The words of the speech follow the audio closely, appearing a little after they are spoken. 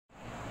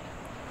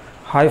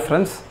Hi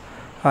friends,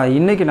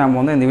 இன்னைக்கு நாம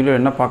வந்து இந்த வீடியோல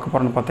என்ன பார்க்க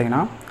போறோம்னு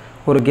பாத்தீங்கன்னா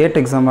ஒரு கேட்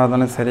எக்ஸாமா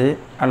இருந்தாலும் சரி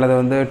அல்லது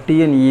வந்து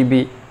TNEB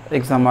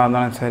எக்ஸாமா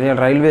இருந்தாலும் சரி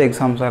ரயில்வே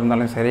எக்ஸாம்ஸா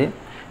இருந்தாலும் சரி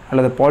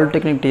அல்லது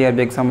Polytechnic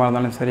TRB எக்ஸாமா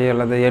இருந்தாலும் சரி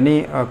அல்லது any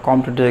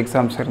competitive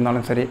exams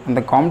இருந்தாலும் சரி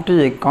அந்த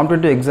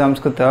competitive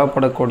examsக்கு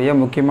தேவைப்படக்கூடிய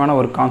முக்கியமான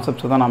ஒரு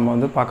கான்செப்ட்ஸ் தான் நாம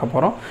வந்து பார்க்க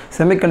போறோம்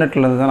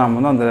செமிகண்டக்டர்ல இருந்து தான்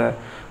நாம வந்து அந்த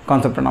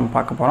கான்செப்ட் நம்ம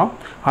பார்க்க போறோம்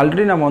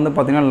ஆல்ரெடி நம்ம வந்து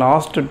பாத்தீங்கன்னா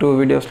லாஸ்ட் 2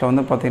 வீடியோஸ்ல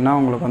வந்து பாத்தீங்கன்னா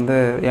உங்களுக்கு வந்து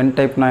n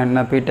டைப்னா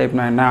என்ன p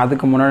டைப்னா என்ன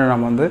அதுக்கு முன்னாடி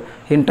நம்ம வந்து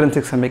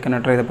இன்ட்ரின்சிக்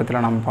செமிகண்டக்டர் இத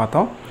பத்திலாம் நாம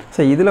பார்த்தோம்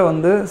சோ இதுல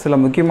வந்து சில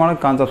முக்கியமான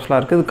கான்செப்ட்ஸ்லாம்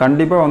இருக்கு இது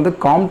கண்டிப்பா வந்து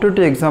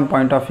competitive exam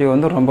point of view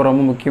வந்து ரொம்ப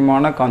ரொம்ப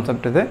முக்கியமான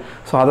கான்செப்ட் இது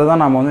சோ அத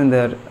தான் நாம வந்து இந்த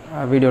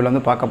வீடியோல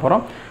வந்து பார்க்க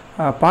போறோம்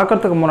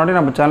பார்க்கிறதுக்கு முன்னாடி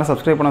நம்ம சேனலை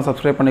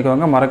சப்ஸ்கிரைப்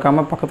பண்ணிக்கோங்க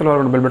மறக்காம பக்கத்துல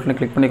வர பெல் பட்டனை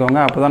கிளிக் பண்ணிக்கோங்க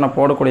அப்பதான் நான்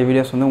போடக்கூடிய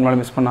வீடியோஸ் வந்து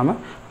உங்களால மிஸ் பண்ணாம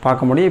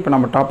பார்க்க முடியும் இப்போ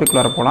நம்ம டாபிக்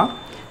உள்ள போலாம்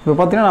இப்போ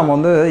பாத்தீங்கன்னா நம்ம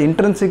வந்து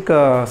இன்ட்ரின்சிக்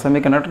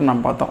செமிகண்டக்டர்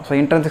நம்ம பார்த்தோம் சோ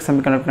இன்ட்ரின்சிக்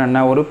செமிகண்டக்டர்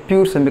என்ன ஒரு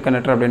பியூர்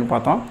செமிகண்டக்டர் அப்படினு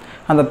பார்த்தோம்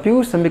அந்த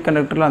பியூர்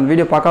செமிகண்டக்டர்ல அந்த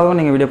வீடியோ பார்க்காதவங்க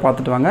நீங்க வீடியோ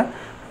பார்த்துட்டு வாங்க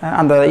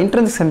அந்த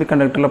இன்ட்ரின்சிக்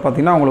செமிகண்டக்டர்ல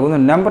பாத்தீங்கன்னா உங்களுக்கு வந்து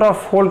number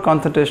of whole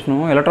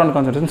கான்சன்ட்ரேஷனும் electron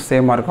concentration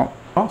சேமா இருக்கும்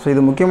சோ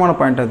இது முக்கியமான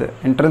பாயிண்ட் அது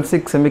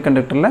intrinsic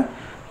செமிகண்டக்டர்ல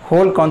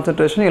whole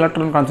concentration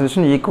electron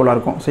concentration ஈக்குவலா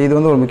இருக்கும் சோ இது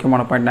வந்து ஒரு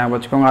முக்கியமான பாயிண்ட் ஞாபகம்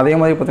வச்சுக்கோங்க அதே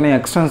மாதிரி பாத்தீங்கன்னா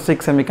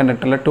எக்ஸ்ட்ரின்சிக்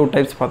செமிகண்டக்டர்ல 2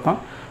 டைப்ஸ் பார்த்தோம்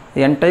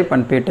n type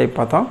and p type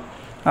பார்த்தோம்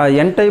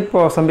n டைப்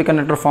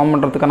செமிகண்டக்டர் ஃபார்ம்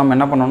பண்றதுக்கு நம்ம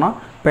என்ன பண்ணோம்னா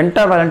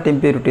pentavalent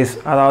impurities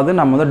அதாவது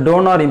நம்ம வந்து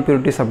donor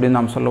impurities அப்படி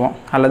நாம சொல்லுவோம்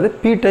அல்லது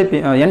p type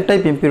n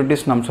type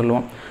impurities நாம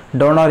சொல்லுவோம்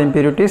donor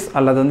impurities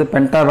அல்லது வந்து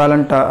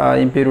pentavalent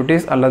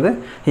impurities அல்லது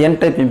n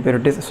டைப்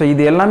impurities சோ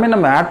இது எல்லாமே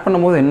நம்ம ஆட்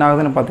பண்ணும்போது என்ன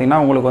ஆகுதுன்னு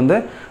பாத்தீங்கன்னா உங்களுக்கு வந்து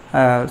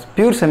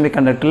pure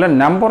semiconductorல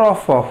number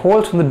of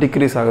holes வந்து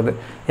decrease ஆகுது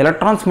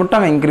electrons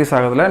மட்டும் increase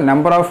ஆகுதுல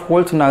number of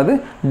holes Nathu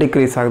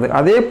decrease ஆகுது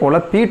அதே போல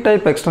p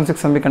type extrinsic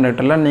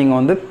semiconductorல நீங்க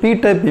வந்து p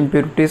type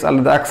impurities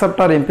அல்லது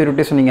acceptor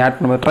impurities நீங்க ஆட்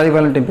பண்ணும்போது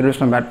trivalent impurities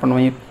நம்ம ஆட்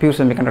பண்ணுவீங்க pure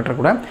semiconductor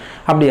கூட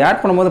அப்படி ஆட்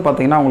பண்ணும்போது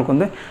பாத்தீங்கன்னா உங்களுக்கு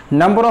வந்து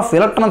number of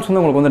electrons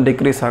வந்து உங்களுக்கு வந்து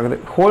decrease ஆகுது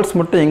holes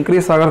மட்டும்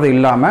increase ஆகிறது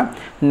இல்லாம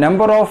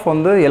number of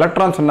வந்து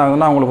electrons என்ன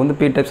ஆகுதுன்னா உங்களுக்கு வந்து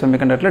p type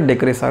semiconductorல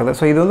decrease ஆகுது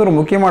சோ இது வந்து ஒரு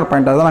முக்கியமான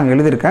பாயிண்ட் அத நான்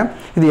எழுதி இருக்கேன்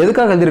இது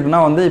எதுக்காக எழுதி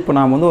இருக்குன்னா வந்து இப்போ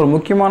நான் வந்து ஒரு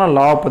முக்கியமான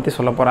லா பத்தி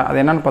சொல்ல போறேன் அது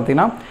என்னன்னு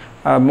பாத்தீங்கன்னா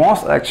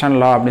மாஸ் ஆக்ஷன்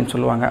லா அப்படினு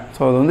சொல்லுவாங்க சோ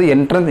அது வந்து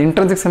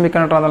இன்ட்ரின்சிக்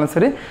செமிகண்டக்டரா இருந்தாலும்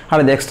சரி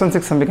அல்லது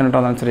எக்ஸ்ட்ரின்சிக் செமிகண்டக்டரா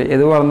இருந்தாலும் சரி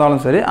எதுவா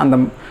இருந்தாலும் சரி அந்த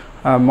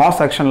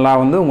மாஸ் ஆக்ஷன் லா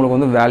வந்து உங்களுக்கு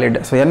வந்து வேலிட்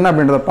சோ என்ன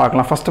அப்படின்றத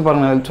பார்க்கலாம் ஃபர்ஸ்ட்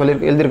பாருங்க சொல்லி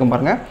எழுதி இருக்கேன்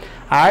பாருங்க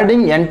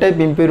adding n type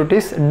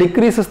impurities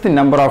decreases the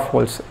number of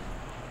holes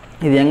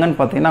இது எங்கன்னு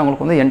பாத்தீங்கன்னா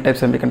உங்களுக்கு வந்து n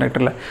type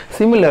semiconductorல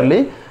similarly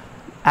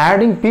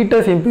adding p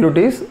type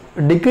impurities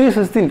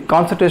decreases the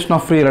concentration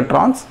of free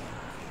electrons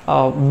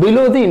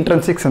below the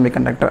intrinsic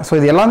semiconductor so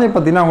இது எல்லாமே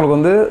பாத்தீங்கன்னா உங்களுக்கு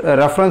வந்து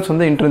ரெஃபரன்ஸ்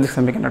வந்து intrinsic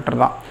semiconductor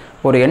தான்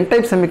ஒரு n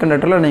type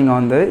semiconductorல நீங்க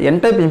வந்து n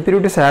type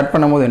impurities ஆட்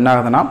பண்ணும்போது என்ன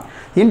ஆகுதுன்னா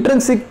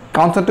intrinsic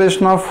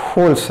concentration of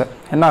holes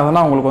என்ன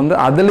ஆகுதுன்னா உங்களுக்கு வந்து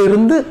அதில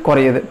இருந்து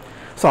குறையுது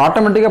so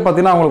ஆட்டோமேட்டிக்கா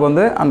பாத்தீங்கன்னா உங்களுக்கு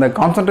வந்து அந்த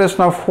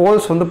concentration of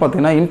holes வந்து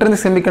பாத்தீங்கன்னா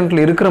intrinsic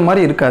semiconductorல இருக்கிற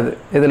மாதிரி இருக்காது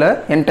இதுல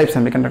n type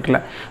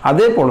semiconductorல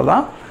அதே போல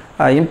தான்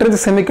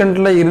intrinsic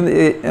semiconductorல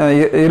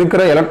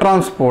இருக்கிற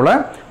எலக்ட்ரான்ஸ் போல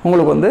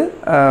உங்களுக்கு வந்து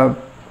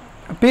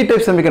p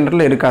type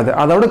semiconductorல இருக்காது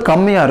அதோட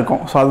கம்மியா இருக்கும்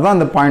சோ அதுதான்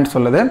இந்த பாயிண்ட்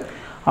சொல்லுது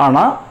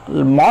ஆனா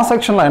மாஸ்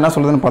ஆக்ஷன்ல என்ன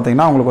சொல்லுதுன்னு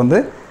பாத்தீங்கன்னா உங்களுக்கு வந்து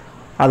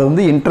அது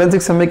வந்து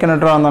இன்ட்ரின்சிக்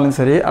செமிகண்டக்டரா இருந்தாலும்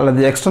சரி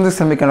அல்லது extrinsic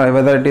semiconductor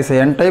whether it is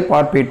n type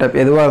or p type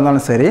எதுவா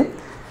இருந்தாலும் சரி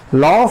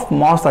law of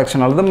mass action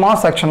அல்லது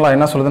மாஸ் ஆக்ஷன்ல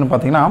என்ன சொல்லுதுன்னு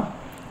பாத்தீங்கன்னா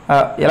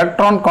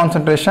electron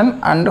concentration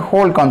and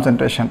hole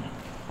concentration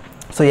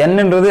so n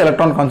ன்றது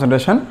electron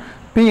concentration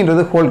p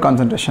ன்றது hole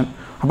concentration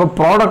அப்ப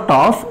product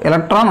of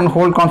electron and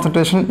hole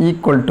concentration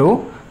equal to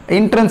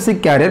intrinsic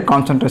carrier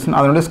concentration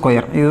அதோட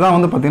ஸ்கொயர் இதுதான்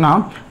வந்து பாத்தீங்கன்னா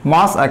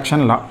மாஸ்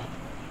ஆக்ஷன் லா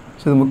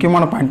சோ இது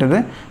முக்கியமான பாயிண்ட் இது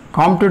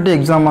காம்படிட்டிவ்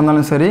எக்ஸாம்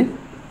வந்தாலும் சரி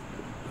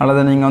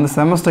அல்லது நீங்க வந்து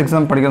செமஸ்டர்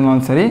எக்ஸாம்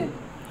படிக்கிறதாலும் சரி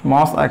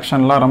மாஸ்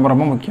ஆக்ஷன் லா ரொம்ப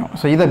ரொம்ப முக்கியம்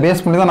சோ இத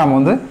பேஸ் பண்ணி தான் நாம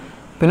வந்து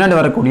பின்னாடி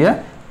வரக்கூடிய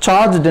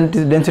சார்ஜ்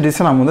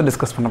டென்சிட்டிஸ் நாம வந்து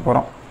டிஸ்கஸ் பண்ண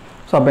போறோம்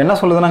சோ அப்ப என்ன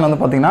சொல்லுதுன்னா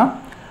வந்து பாத்தீங்கன்னா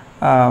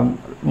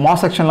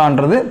mass action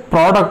லான்றது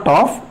product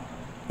of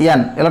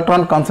n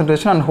electron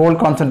concentration and hole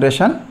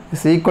concentration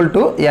is equal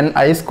to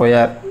ni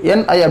square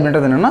ni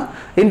அப்படின்றது என்னன்னா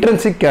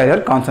intrinsic carrier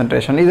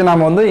concentration இது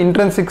நாம வந்து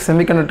intrinsic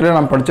semiconductorல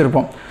நாம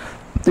படிச்சிருப்போம்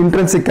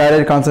intrinsic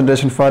carrier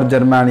concentration for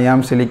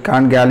germanium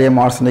silicon gallium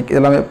arsenic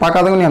இதெல்லாம்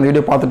பார்க்காதவங்க நீங்க அந்த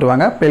வீடியோ பார்த்துட்டு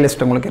வாங்க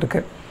பிளேலிஸ்ட் உங்களுக்கு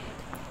இருக்கு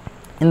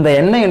இந்த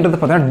ni ன்றது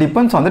பாத்தீங்கன்னா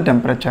depends on the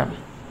temperature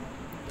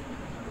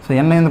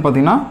so ni வந்து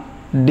பாத்தீங்கன்னா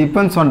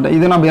depends on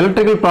இது நம்ம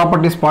electrical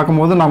properties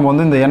பாக்கும்போது நாம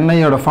வந்து இந்த ni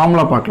யோட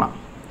ஃபார்முலா பார்க்கலாம்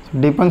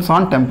depends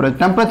on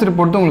temperature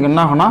பொறுத்து உங்களுக்கு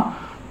என்ன ஆகும்னா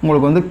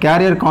உங்களுக்கு வந்து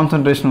carrier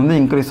concentration வந்து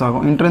increase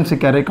ஆகும் intrinsic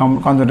carrier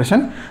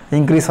concentration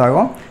increase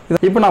ஆகும்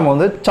இப்போ நாம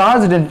வந்து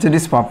charge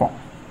densities பாப்போம்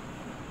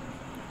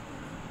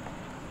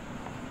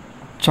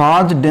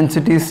charge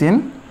densities in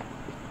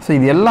so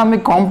இது எல்லாமே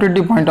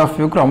competitive point of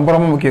view க்கு ரொம்ப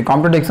ரொம்ப முக்கியம்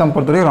competitive exam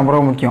பொறுத்தவரைக்கும் ரொம்ப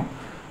ரொம்ப முக்கியம்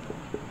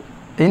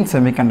in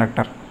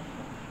semiconductor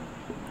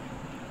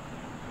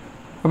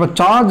அப்ப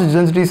charge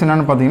densities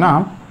என்னன்னு பாத்தீங்கன்னா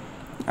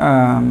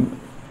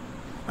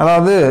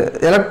அதாவது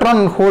எலக்ட்ரான்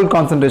ஹோல்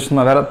கான்சன்ட்ரேஷன்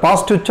வேற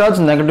பாசிட்டிவ் சார்ஜ்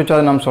நெகட்டிவ்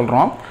சார்ஜ் நாம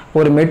சொல்றோம்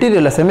ஒரு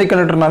மெட்டீரியல்ல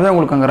செமிகண்டக்டர்னாவே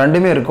உங்களுக்கு அங்க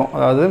ரெண்டுமே இருக்கும்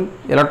அதாவது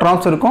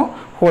எலக்ட்ரான்ஸ் இருக்கும்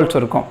ஹோல்ஸ்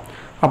இருக்கும்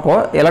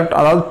அப்போது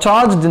அதாவது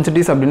சார்ஜ்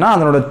டென்சிட்டிஸ் அப்படின்னா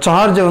அதனோட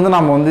சார்ஜை வந்து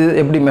நம்ம வந்து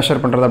எப்படி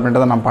மெஷர் பண்ணுறது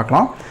அப்படின்றத நம்ம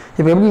பார்க்கலாம்.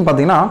 இப்போ எப்படின்னு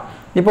பார்த்தீங்கன்னா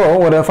இப்போது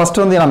ஒரு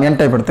ஃபஸ்ட்டு வந்து நம்ம n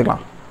டைப்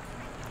எடுத்துக்கலாம்.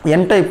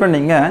 n டைப்பில்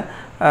நீங்கள்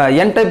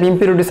n டைப்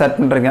இம்பியூரிட்டிஸ் ஆட்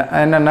பண்ணுறீங்க.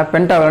 என்னென்ன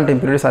பென்டாவலண்ட்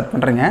இம்பியூரிட்டிஸ் ஆட்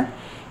பண்ணுறீங்க.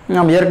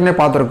 நம்ம ஏற்கனவே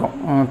பார்த்துருக்கோம்.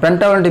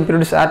 பென்டாவலண்ட்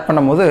இம்பியூரிட்டிஸ் ஆட்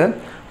பண்ணும்போது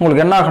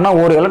உங்களுக்கு என்ன ஆகுனா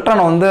ஒரு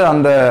எலக்ட்ரானை வந்து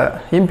அந்த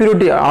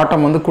இம்பியூரிட்டி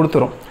ஆட்டம் வந்து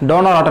கொடுத்துரும்.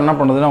 டோனர் ஆட்டம் என்ன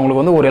பண்ணுறதுன்னா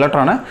உங்களுக்கு வந்து ஒரு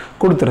எலக்ட்ரானை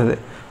கொடுத்துருது.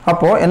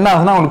 அப்போது என்ன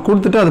ஆகுதுன்னா உங்களுக்கு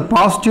கொடுத்துட்டு அது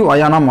பாசிட்டிவ்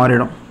அயானாக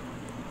மாறிடும்.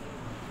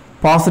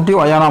 பாசிட்டிவ்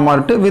அயானாக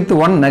மாறிட்டு வித்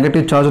 1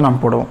 நெகட்டிவ் சார்ஜ் நம்ம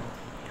போடுவோம்.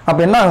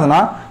 அப்போ என்ன ஆகுதுன்னா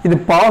இது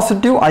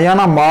பாசிட்டிவ்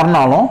அயானாக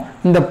மாறினாலும்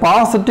இந்த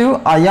பாசிட்டிவ்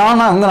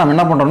அயானை வந்து நம்ம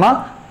என்ன பண்ணுறோம்னா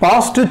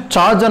பாசிட்டிவ்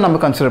சார்ஜை நம்ம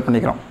கன்சிடர்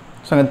பண்ணிக்கிறோம்.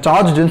 ஸோ இந்த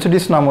சார்ஜ்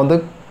டென்சிட்டிஸ் நம்ம வந்து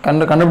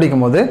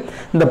கண்டுபிடிக்கும் போது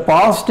இந்த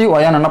பாசிட்டிவ்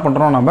அயான் என்ன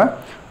பண்ணுறோம் நம்ம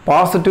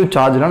பாசிட்டிவ்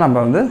சார்ஜில் நம்ம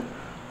வந்து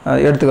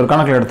எடுத்துக்கிறோம்,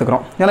 கணக்கில்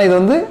எடுத்துக்கிறோம். ஏன்னா இது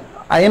வந்து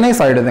அயனைஸ்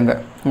ஆகிடுதுங்க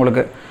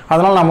உங்களுக்கு.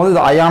 அதனால் நம்ம வந்து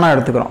இது அயானாக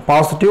எடுத்துக்கிறோம்,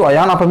 பாசிட்டிவ்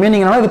அயான். அப்போ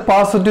மீனிங் என்னன்னா இது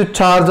பாசிட்டிவ்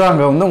சார்ஜாக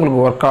அங்கே வந்து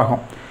உங்களுக்கு ஒர்க்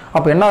ஆகும்.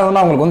 அப்போ என்ன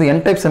ஆகுதுன்னா உங்களுக்கு வந்து n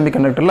டைப்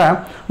செமிகண்டக்டரில்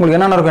உங்களுக்கு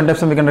என்னென்ன இருக்கும்? n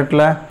டைப்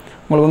செமிகண்டக்டரில்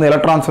உங்களுக்கு வந்து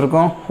எலக்ட்ரான்ஸ்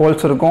இருக்கும்,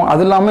 ஹோல்ஸ் இருக்கும்,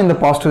 அது இல்லாமல் இந்த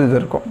பாசிட்டிவ் இது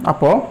இருக்கும்.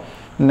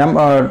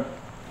 அப்போது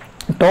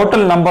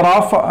டோட்டல் நம்பர்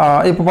ஆஃப்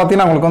இப்போ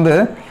பார்த்தீங்கன்னா உங்களுக்கு வந்து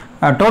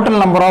total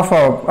number of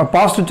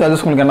positive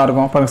charges உங்களுக்கு என்ன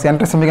இருக்கும்? இப்போ n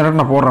டைப்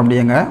செமிகண்டக்டர் நான் போடுறேன்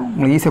அப்படிங்க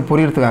உங்களுக்கு ஈஸியாக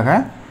புரியறதுக்காக.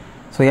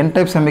 ஸோ n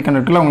டைப்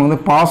செமிகண்டக்டரில் உங்களுக்கு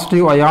வந்து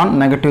positive ion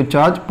negative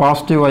charge,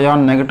 positive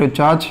ion negative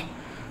charge.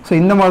 So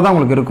இந்த மாதிரி தான்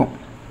உங்களுக்கு இருக்கும்.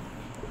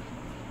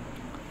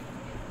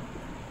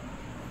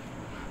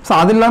 ஸோ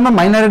அது இல்லாமல்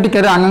மைனாரிட்டி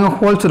கேரியர் அங்கங்கே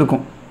ஹோல்ஸ்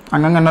இருக்கும்.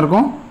 அங்கங்கே என்ன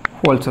இருக்கும்?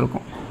 ஹோல்ஸ்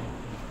இருக்கும்.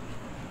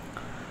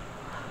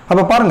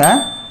 அப்போ பாருங்கள்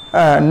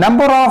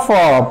நம்பர் ஆஃப்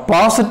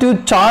பாசிட்டிவ்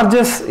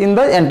சார்ஜஸ்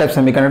இந்த n டைப்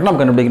செமிகண்டக்டர்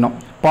நம்ம கண்டுபிடிக்கணும்.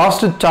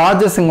 பாசிட்டிவ்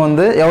சார்ஜஸ் இங்கே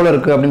வந்து எவ்வளோ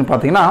இருக்குது அப்படின்னு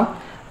பார்த்தீங்கன்னா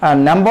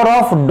number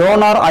of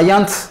donor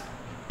ions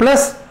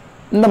plus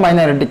இந்த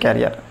மைனாரிட்டி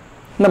கேரியர்.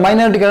 இந்த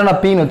மைனாரிட்டி கேரியர்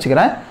நான் Pன்னு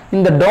வச்சுக்கிறேன்.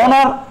 இந்த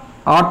டோனார்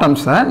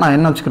ஆட்டம்ஸை நான்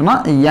என்ன வச்சுக்கிறேன்னா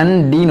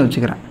NDன்னு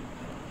வச்சுக்கிறேன்.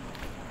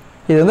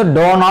 இது வந்து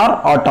டோனார்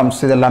ஆட்டம்ஸ்,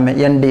 இது எல்லாமே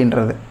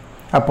NDன்றது.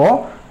 அப்போது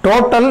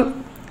total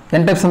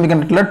n type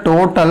செமிகண்டக்டரில்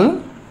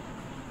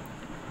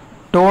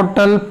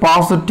total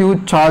positive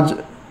charge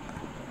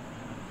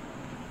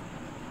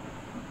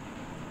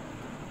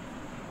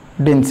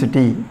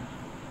density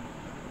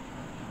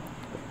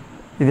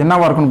இது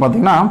என்னவா இருக்குன்னு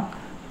பார்த்தீங்கன்னா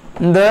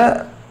இந்த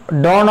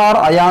டோனார்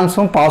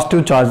அயான்ஸும்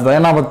பாசிட்டிவ் சார்ஜ் தான்.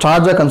 ஏன்னா நம்ம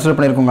சார்ஜாக கன்சிடர்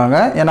பண்ணியிருக்கோங்க.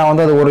 ஏன்னா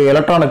வந்து அது ஒரு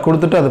எலக்ட்ரானை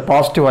கொடுத்துட்டு அது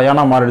பாசிட்டிவ்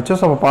அயானாக மாறிடுச்சு.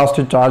 ஸோ அப்போ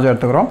பாசிட்டிவ் சார்ஜ்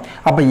எடுத்துக்கிறோம்.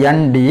 அப்போ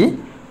ND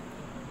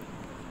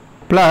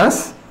plus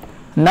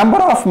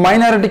number of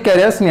minority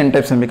careers in n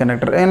type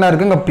semiconductor என்ன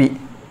இருக்குங்க? P.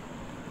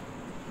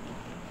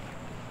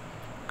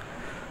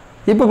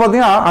 இப்போ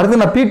பார்த்தீங்கன்னா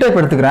அடுத்து நான் P டைப்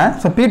எடுத்துக்கிறேன்.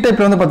 ஸோ P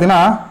டைப்பில் வந்து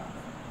பார்த்தீங்கன்னா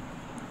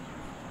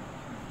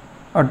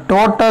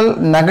total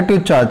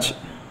negative charge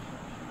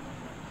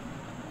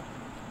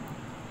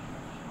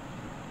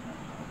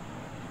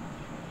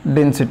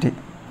density.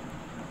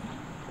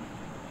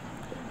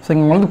 So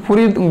இங்கே வந்து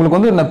உங்களுக்கு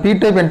வந்து நான் P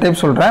டைப் n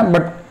டைப் சொல்கிறேன்.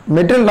 பட்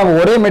மெட்டீரியல் நம்ம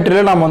ஒரே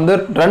மெட்டீரியல் நம்ம வந்து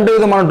ரெண்டு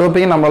விதமான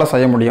டோப்பிங்கை நம்மளால்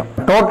செய்ய முடியும்.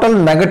 Total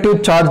negative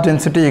charge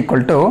density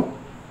equal to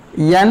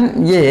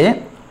NA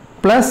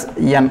plus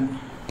N.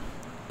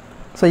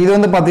 So இது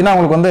வந்து பார்த்தீங்கன்னா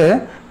உங்களுக்கு வந்து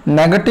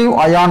நெகட்டிவ்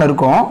அயான்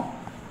இருக்கும்,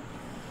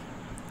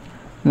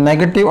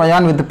 negative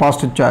ion with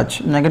positive charge,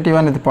 negative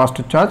ion with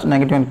positive charge,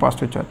 negative and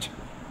positive charge.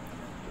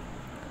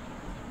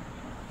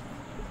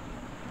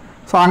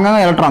 So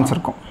அங்கங்கே எலக்ட்ரான்ஸ்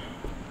இருக்கும்.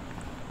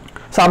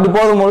 ஸோ அப்படி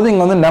போகும்போது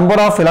இங்கே வந்து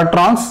நம்பர் ஆஃப்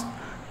எலக்ட்ரான்ஸ்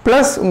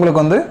ப்ளஸ்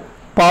உங்களுக்கு வந்து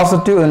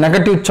பாசிட்டிவ்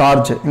நெகட்டிவ்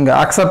சார்ஜ் இங்கே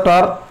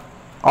அக்செப்டார்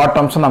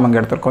ஆட்டம்ஸ் நம்ம இங்கே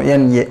எடுத்துருக்கோம்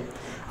NA.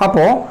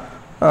 அப்போது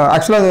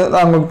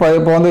ஆக்சுவலாக உங்களுக்கு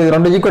இப்போ வந்து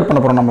ரெண்டு ஈக்குவேட் பண்ண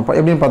போகிறோம் நம்ம.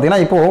 எப்படின்னு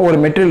பார்த்தீங்கன்னா இப்போது ஒரு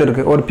மெட்டீரியல்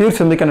இருக்குது, ஒரு பியூர்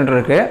செமிகண்டக்டர்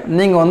இருக்குது.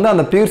 நீங்கள் வந்து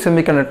அந்த பியூர்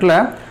செமிகண்டக்டரில்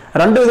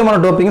ரெண்டு விதமான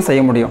டோப்பிங்கும்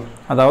செய்ய முடியும்.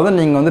 அதாவது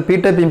நீங்கள் வந்து P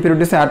டைப்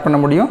இம்பியூரிட்டிஸும் ஆட் பண்ண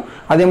முடியும்,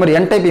 அதே மாதிரி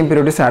n டைப்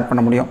இம்பியூரிட்டிஸும் ஆட்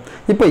பண்ண முடியும்.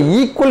 இப்போ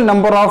ஈக்குவல்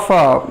நம்பர் ஆஃப்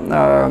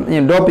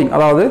டோப்பிங்,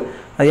 அதாவது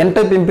n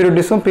டைப்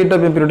இம்பியூரிட்டிஸும் P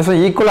டைப்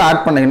இம்பியூரிட்டிஸும் ஈக்குவலாக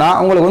ஆட் பண்ணிங்கன்னா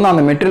உங்களுக்கு வந்து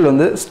அந்த மெட்டீரியல்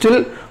வந்து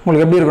ஸ்டில்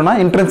உங்களுக்கு எப்படி இருக்குன்னா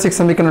இன்ட்ரின்சிக்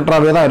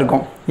செமிகண்டக்டராகவே தான்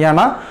இருக்கும்.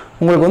 ஏன்னா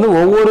உங்களுக்கு வந்து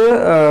ஒவ்வொரு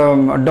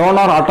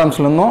டோனார்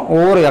ஆட்டம்ஸ்லேருந்தும்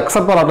ஒவ்வொரு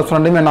அக்செப்டார் ஆட்டம்ஸ்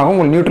ரெண்டுமே என்ன ஆகும்?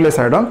 உங்களுக்கு நியூட்ரலைஸ்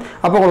ஆகிடும்.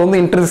 அப்போ உங்களுக்கு வந்து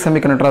இன்ட்ரின்சிக்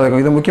செமிகண்டக்டராக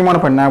இருக்கும். இது முக்கியமான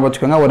பாயிண்ட் ஞாபகம்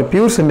வச்சுக்கோங்க. ஒரு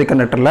பியூர்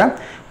செமிகண்டக்டரில்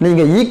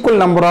நீங்கள் equal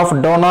number of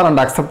donor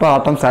and acceptor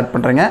atoms add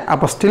பண்ணுறீங்க.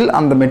 அப்போ ஸ்டில்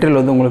அந்த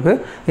மெட்டீரியல் வந்து உங்களுக்கு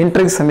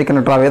இன்ட்ரின்சிக்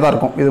செமிகண்டக்டராகவே தான்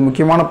இருக்கும். இது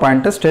முக்கியமான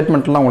பாயிண்ட்டு,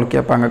 ஸ்டேட்மெண்ட்லாம் உங்களுக்கு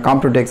கேட்பாங்க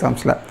காம்படிட்டிவ்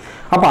எக்ஸாம்ஸில்.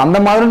 அப்போ அந்த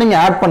மாதிரி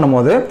நீங்கள் ஆட்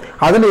பண்ணும்போது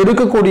அதில்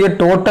இருக்கக்கூடிய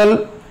total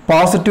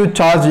positive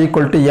charge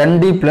equal to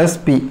ND plus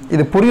P.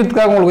 இது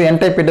புரியறதுக்காக உங்களுக்கு n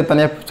டைப் P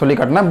தனியாக சொல்லி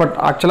காட்டினேன். பட்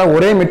ஆக்சுவலாக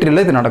ஒரே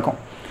மெட்டீரியலில் இது நடக்கும்.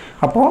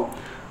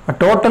 அப்போது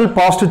டோட்டல்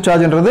பாசிட்டிவ்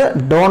சார்ஜ்ன்றது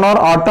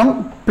டோனார் ஆட்டம்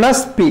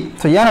ப்ளஸ் P.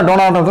 ஸோ ஏன்னா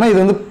டோனார் ஆட்டம்னா இது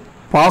வந்து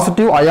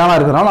பாசிட்டிவ் அயானாக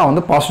இருக்கிறனால நான்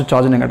வந்து பாசிட்டிவ்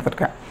சார்ஜ் நீங்கள்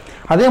எடுத்திருக்கேன்.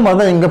 அதே மாதிரி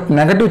தான் இங்கே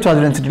நெகட்டிவ்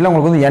சார்ஜ் டென்சிட்டியில்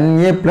உங்களுக்கு வந்து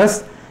NA ப்ளஸ்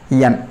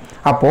N.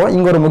 அப்போது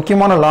இங்கே ஒரு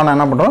முக்கியமான லா நான்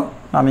என்ன பண்ணுறோம்,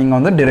 நம்ம இங்கே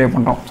வந்து டிரைவ்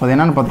பண்ணுறோம். ஸோ அது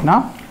என்னென்னு பார்த்தீங்கன்னா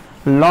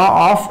லா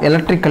ஆஃப்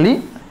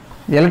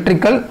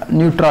எலக்ட்ரிக்கல்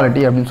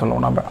நியூட்ராலிட்டி அப்படின்னு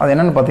சொல்லுவோம் நம்ம. அது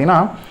என்னென்னு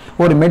பார்த்தீங்கன்னா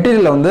ஒரு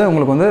மெட்டீரியலில் வந்து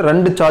உங்களுக்கு வந்து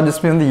ரெண்டு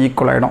சார்ஜஸ்மே வந்து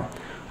ஈக்குவல் ஆகிடும்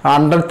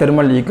அண்டர்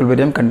தெர்மல்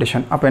ஈக்குவலிபிரியம்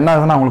கண்டிஷன். அப்போ என்ன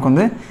ஆகுதுன்னா உங்களுக்கு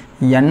வந்து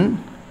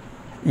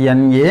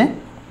NA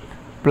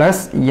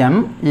plus N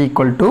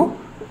equal to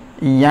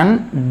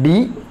ND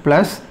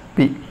plus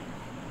B.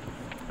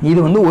 இது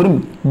வந்து ஒரு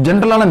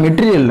ஜென்ரலான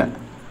மெட்டீரியல் இல்லை,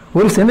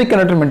 ஒரு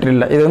செமிகண்டக்டர்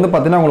மெட்டீரியல். இது வந்து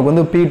பார்த்தீங்கன்னா உங்களுக்கு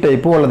வந்து பி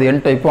டைப்போ அல்லது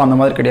என் டைப்போ அந்த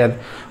மாதிரி கிடையாது.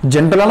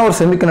 ஜென்ரலான ஒரு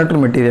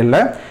செமிகண்டக்டர் மெட்டீரியலில்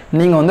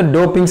நீங்கள் வந்து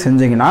டோப்பிங்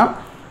செஞ்சீங்கன்னா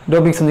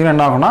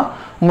என்ன ஆகும்னா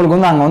உங்களுக்கு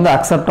வந்து அங்கே வந்து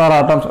அக்செப்டார்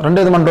ஆட்டம்ஸ்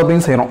ரெண்டு விதமான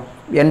டோப்பிங் செய்கிறோம்,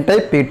 என்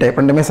டைப் பி டைப்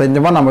ரெண்டுமே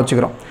செஞ்சோமா நம்ம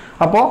வச்சுக்கிறோம்.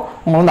 அப்போது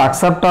உங்களுக்கு வந்து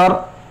அக்செப்டார்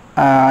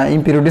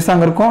impurities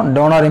அங்கே இருக்கும்,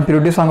 டோனார்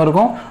impurities அங்கே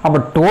இருக்கும். அப்போ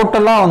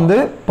டோட்டலாக வந்து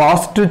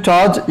positive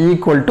charge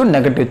equal to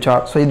negative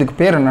charge. So இதுக்கு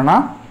பேர் என்னென்னா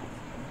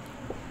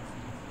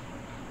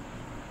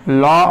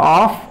law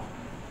of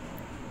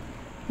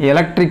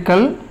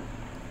electrical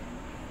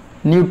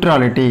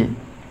neutrality.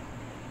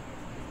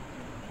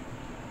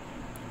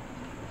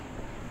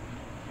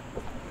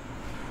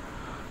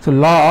 So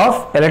law of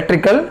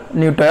electrical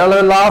neutral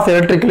அல்லது law of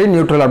electrically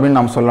neutral அப்படின்னு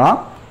நாம் சொல்லலாம்.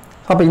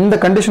 அப்போ இந்த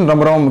கண்டிஷன்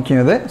ரொம்ப ரொம்ப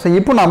முக்கியம் இது. ஸோ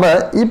இப்போ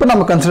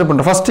நம்ம கன்சிடர்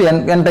பண்ணுறோம். ஃபஸ்ட்டு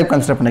என் டைப்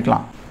கன்சிடர்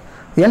பண்ணிக்கலாம்.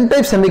 என்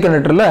டைப்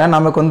செமிகண்டக்டரில்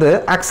நமக்கு வந்து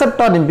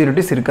அக்செப்டார்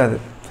இம்பியூரிட்டிஸ் இருக்காது.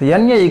 So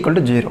NA equal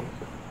to 0.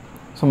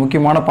 So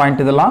முக்கியமான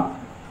பாயிண்ட் இதெல்லாம்,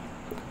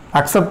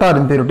 அக்செப்டார்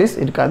இம்பியூரிட்டிஸ்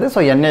இருக்காது. So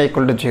NA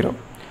equal to 0.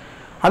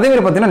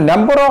 அதேமாதிரி பார்த்தீங்கன்னா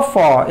நம்பர் ஆஃப்,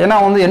 ஏன்னா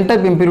வந்து என்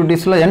type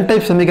இம்பியூரிட்டிஸில் N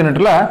type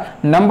செமிகண்டக்டரில்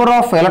number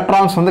of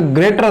electrons வந்து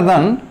greater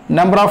than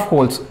number of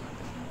holes.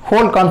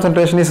 Whole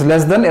concentration is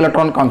less than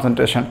electron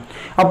concentration.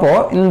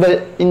 அப்போது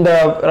இந்த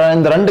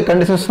ரெண்டு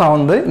கண்டிஷன்ஸ் நான்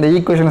வந்து இந்த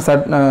ஈக்குவேஷனை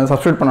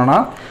சப்ஸ்டியூட் பண்ணோன்னா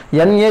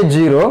NA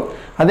 0,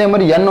 அதே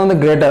மாதிரி N வந்து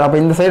கிரேட்டர், அப்போ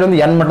இந்த சைடு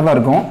வந்து N மட்டும் தான்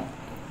இருக்கும்,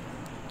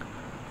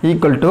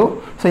 ஈக்குவல் டு,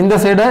 ஸோ இந்த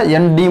சைடு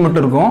ND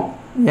மட்டும் இருக்கும்,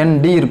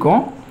 ND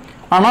இருக்கும்.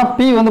 ஆனால் P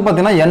வந்து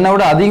பார்த்தீங்கன்னா N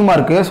விட அதிகமாக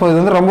இருக்குது. ஸோ இது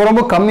வந்து ரொம்ப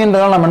ரொம்ப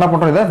கம்மின்றதால நம்ம என்ன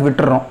பண்ணுறோம், இதை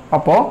விட்டுறோம்.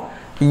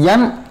 அப்போது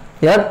N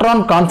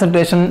electron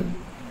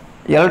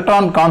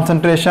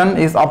concentration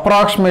is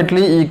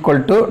approximately equal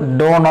to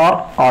donor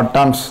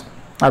atoms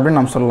அப்படின்னு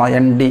நம்ம சொல்லலாம்,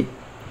 ND.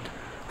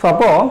 ஸோ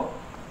அப்போது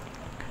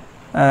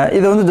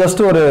இது வந்து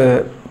ஜஸ்ட் ஒரு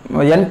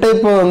என்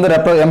டைப் வந்து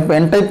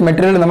என் டைப்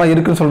மெட்டீரியல் இந்த மாதிரி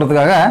இருக்குன்னு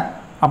சொல்கிறதுக்காக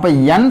அப்போ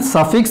N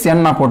சஃபிக்ஸ்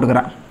N நான்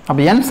போட்டுக்கிறேன்.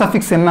 அப்போ N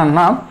சஃபிக்ஸ்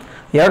என்னன்னா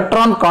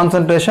electron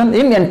concentration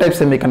in n type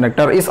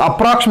semiconductor is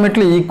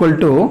approximately equal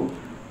to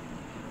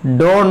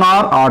donor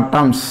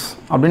atoms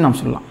அப்படின்னு நாம்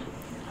சொல்லலாம்.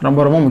 ரொம்ப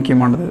ரொம்ப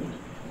முக்கியமானது.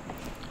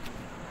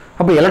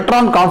 அப்போ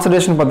எலக்ட்ரான்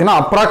கான்சன்ட்ரேஷன் பார்த்தீங்கன்னா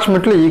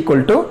approximately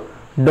equal to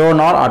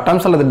donor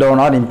atoms அல்லது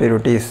donor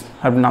impurities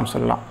அப்படின்னு நாம்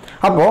சொல்லலாம்.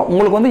 அப்போது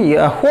உங்களுக்கு வந்து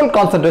ஹோல்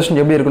கான்சன்ட்ரேஷன்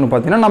எப்படி இருக்குன்னு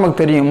பார்த்தீங்கன்னா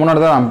நமக்கு தெரியும்,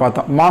 முன்னாடி தான் நம்ம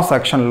பார்த்தோம், mass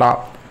action law.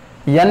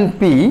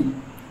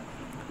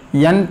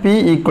 NP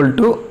equal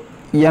to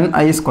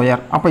NI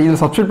square. அப்போ இது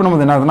சப்ஸ்டியூட்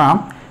பண்ணும்போது என்ன ஆகுதுன்னா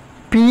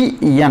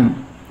PN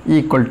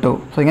equal to,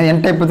 ஸோ இங்கே என்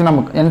டைப்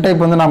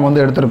வந்து நம்ம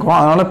வந்து எடுத்திருக்கோம்,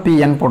 அதனால்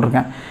PN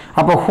போட்டிருக்கேன்.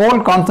 அப்போ whole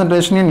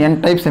concentration in N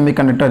type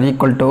semiconductor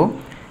equal to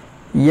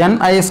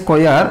NI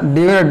square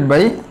divide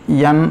by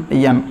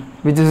NN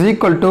which is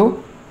equal to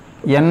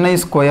NI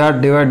square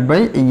divide by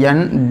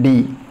ND.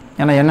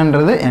 ஏன்னா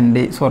என்னன்றது ND.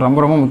 ஸோ ரொம்ப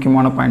ரொம்ப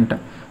முக்கியமான பாயிண்ட்டு.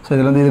 ஸோ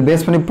இதில் வந்து இது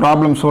பேஸ் பண்ணி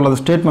ப்ராப்ளம்ஸோ அல்லது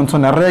ஸ்டேட்மெண்ட்ஸோ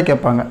நிறைய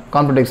கேட்பாங்க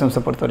காம்படிட்டிவ்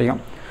எக்ஸாம்ஸை பொறுத்த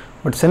வரைக்கும்.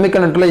 பட்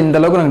செமிகண்டக்டரில் இந்த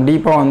அளவுக்கு நாங்கள்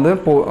டீப்பாக வந்து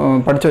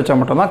படித்து வச்சா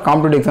மட்டும்தான்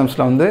காம்படிட்டிவ்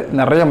எக்ஸாம்ஸில் வந்து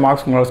நிறைய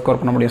மார்க்ஸ் உங்களால் ஸ்கோர்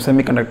பண்ண முடியும்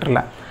செமிகண்டக்டரில்.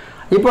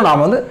 இப்போ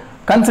நான் வந்து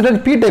கன்சிடர்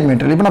பி டைப்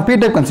மெட்டீரியல். இப்போ நான் பி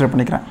டைப் கன்சிடர்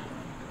பண்ணிக்கிறேன்.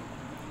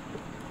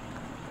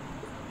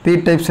 B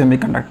type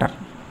semiconductor.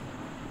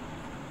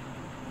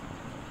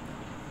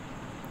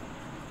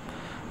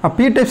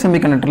 B type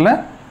செமிகண்டக்டரில்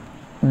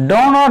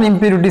donor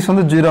impurities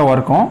வந்து 0வாக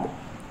இருக்கும்.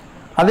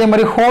 அதே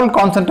மாதிரி whole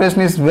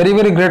concentration is very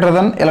very greater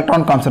than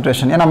electron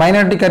concentration. ஏன்னா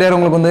மைனாரிட்டி கேரியர்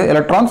உங்களுக்கு வந்து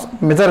எலக்ட்ரான்ஸ்,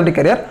 மெஜாரிட்டி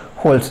கேரியர்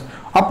ஹோல்ஸ்.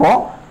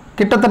 அப்போது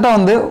கிட்டத்தட்ட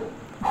வந்து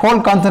whole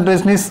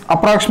concentration is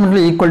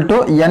approximately equal to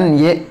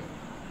NA.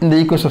 இந்த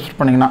ஈக்குவேஷன் சப்ஸ்டியூட்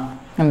பண்ணிங்கன்னா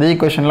இந்த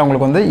ஈக்குவேஷனில்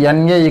உங்களுக்கு வந்து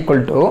NA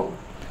ஈக்குவல் டு,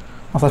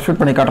 நான்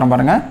சப்ஸ்டியூட் பண்ணி காட்டுறேன்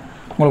பாருங்கள்,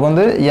 உங்களுக்கு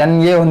வந்து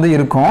NA வந்து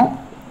இருக்கும்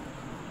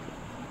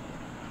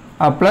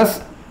ப்ளஸ்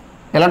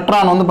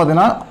எலக்ட்ரான் வந்து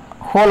பார்த்திங்கன்னா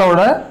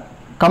ஹோலோட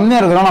கம்மியாக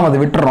இருக்கிறோம், நம்ம அதை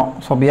விட்டுறோம்.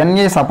 ஸோ அப்போ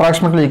NA is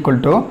approximately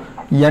equal to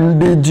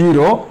ND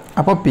 0.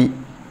 அப்போ P,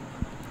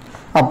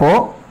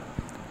 அப்போது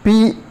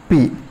PP.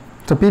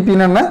 ஸோ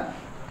PPன்னா என்ன?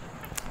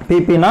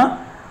 PPனா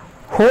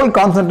whole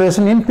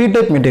concentration in P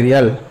type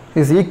material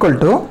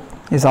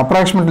is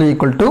approximately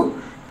equal to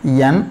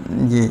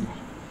NA.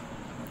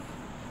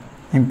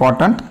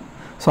 Important.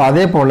 So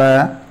அதே போல்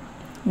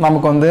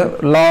நமக்கு வந்து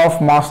law of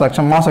mass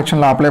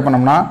actionல அப்ளை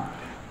பண்ணோம்னா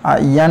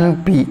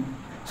NP.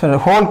 So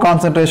whole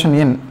concentration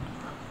in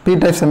P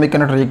type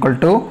semiconductor equal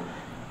to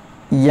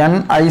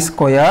NI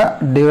square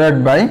divided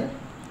by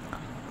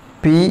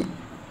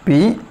PP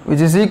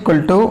which is equal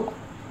to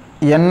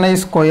NI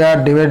square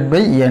divided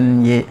by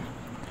NA.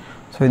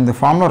 So இந்த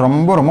formula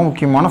ரொம்ப ரொம்ப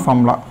முக்கியமான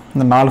formula.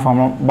 இந்த 4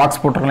 formula box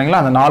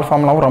போட்டிருக்கீங்களா, அந்த 4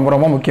 ஃபார்முலாவும் ரொம்ப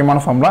ரொம்ப முக்கியமான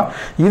ஃபார்முலா.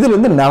 இதில்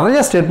வந்து நிறைய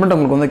ஸ்டேட்மெண்ட்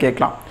உங்களுக்கு வந்து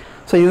கேட்கலாம்.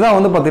 ஸோ இதுதான்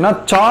வந்து பார்த்தீங்கன்னா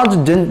சார்ஜ்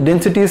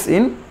டென்சிட்டிஸ்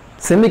இன்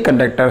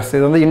செமிகண்டக்டர்ஸ்.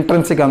 இது வந்து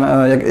இன்ட்ரென்சிக்,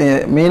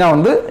 மெயினாக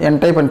வந்து என்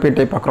டைப் அண்ட் பி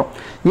டைப் பார்க்குறோம்.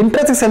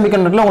 இன்ட்ரென்சிக்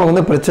செமிகண்டக்டரில் உங்களுக்கு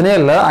வந்து பிரச்சனையே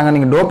இல்லை, அங்கே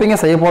நீங்கள் டோப்பிங்கே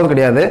செய்ய போகிறது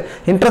கிடையாது.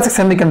 Intrinsic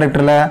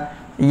செமிகண்டக்டரில்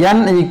N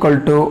equal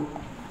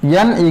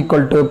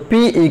to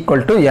P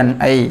equal to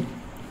NI.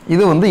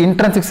 இது வந்து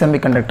intrinsic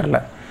செமிகண்டக்டரில்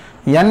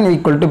N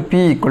equal to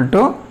P equal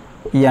to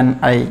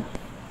NI.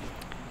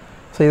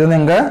 So இது வந்து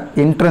எங்கள்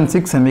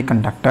இன்ட்ரென்சிக்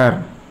செமிகண்டக்டர்.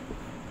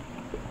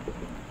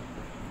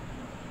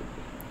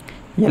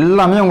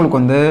 எல்லாமே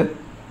உங்களுக்கு வந்து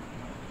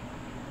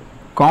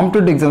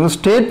காம்படிட்டிவ் எக்ஸாம்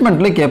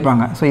ஸ்டேட்மெண்ட்லேயே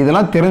கேட்பாங்க. ஸோ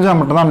இதெல்லாம் தெரிஞ்சால்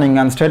மட்டும்தான்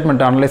நீங்கள் அந்த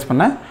ஸ்டேட்மெண்ட்டை அனலைஸ்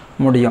பண்ண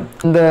முடியும்.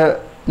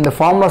 இந்த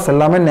ஃபார்முலாஸ்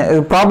எல்லாமே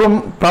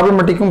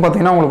ப்ராப்ளமேட்டிக்கும்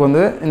பார்த்தீங்கன்னா உங்களுக்கு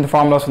வந்து இந்த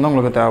ஃபார்முலாஸ் வந்து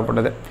உங்களுக்கு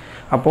தேவைப்படுது.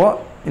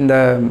 அப்போது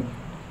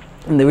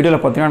இந்த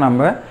வீடியோவில் பார்த்தீங்கன்னா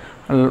நம்ம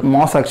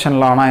மாஸ் ஆக்ஷன்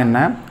லானா என்ன,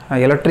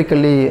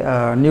 electrically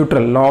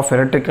neutral law of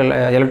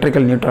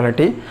electrical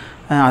neutrality,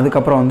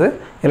 அதுக்கப்புறம் வந்து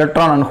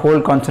electron and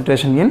whole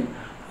concentration in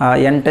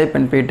N type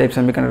and P type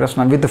semiconductors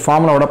நம்ம வித்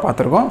ஃபார்முலாவோட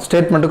பார்த்துருக்கோம்.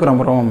 ஸ்டேட்மெண்ட்டுக்கு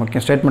ரொம்ப ரொம்ப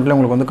முக்கியம். ஸ்டேட்மெண்ட்டில்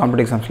உங்களுக்கு வந்து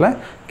காம்படிட்டிவ் எக்ஸாம்ஸில்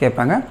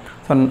கேட்பாங்க.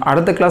 ஸோ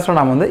அடுத்த கிளாஸில்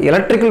நாம் வந்து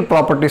எலக்ட்ரிக்கல்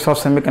ப்ராப்பர்ட்டிஸ்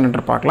ஆஃப்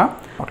செமிகண்டக்டர் பார்க்கலாம்.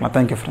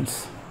 Thank you friends.